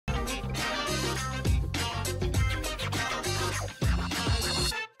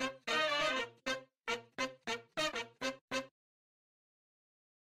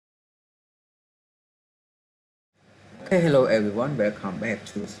Hey, hello everyone, welcome back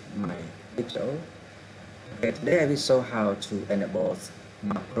to my video. Okay, today I will show how to enable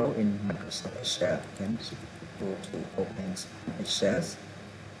macro in Microsoft Excel. You can go to open Excel.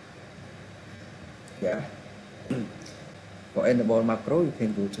 Yeah. For enable macro, you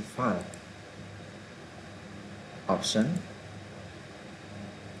can go to File, Option,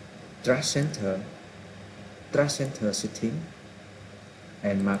 Task Center Setting,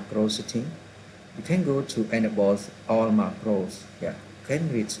 and Macro Setting. You can go to enable all macros. Yeah, you can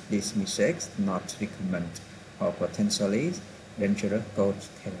read this message, not recommend or potentially dangerous code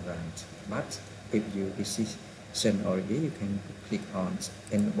can run. But if you decision already, you can click on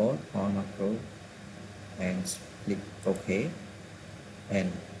enable all macro and click OK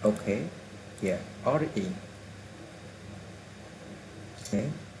and OK. Yeah, already. Okay,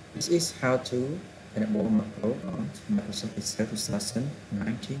 this is how to enable macro on Microsoft Excel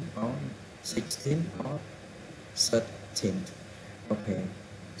 2019 or 16 or 13. Okay,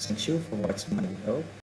 thank you for watching my video.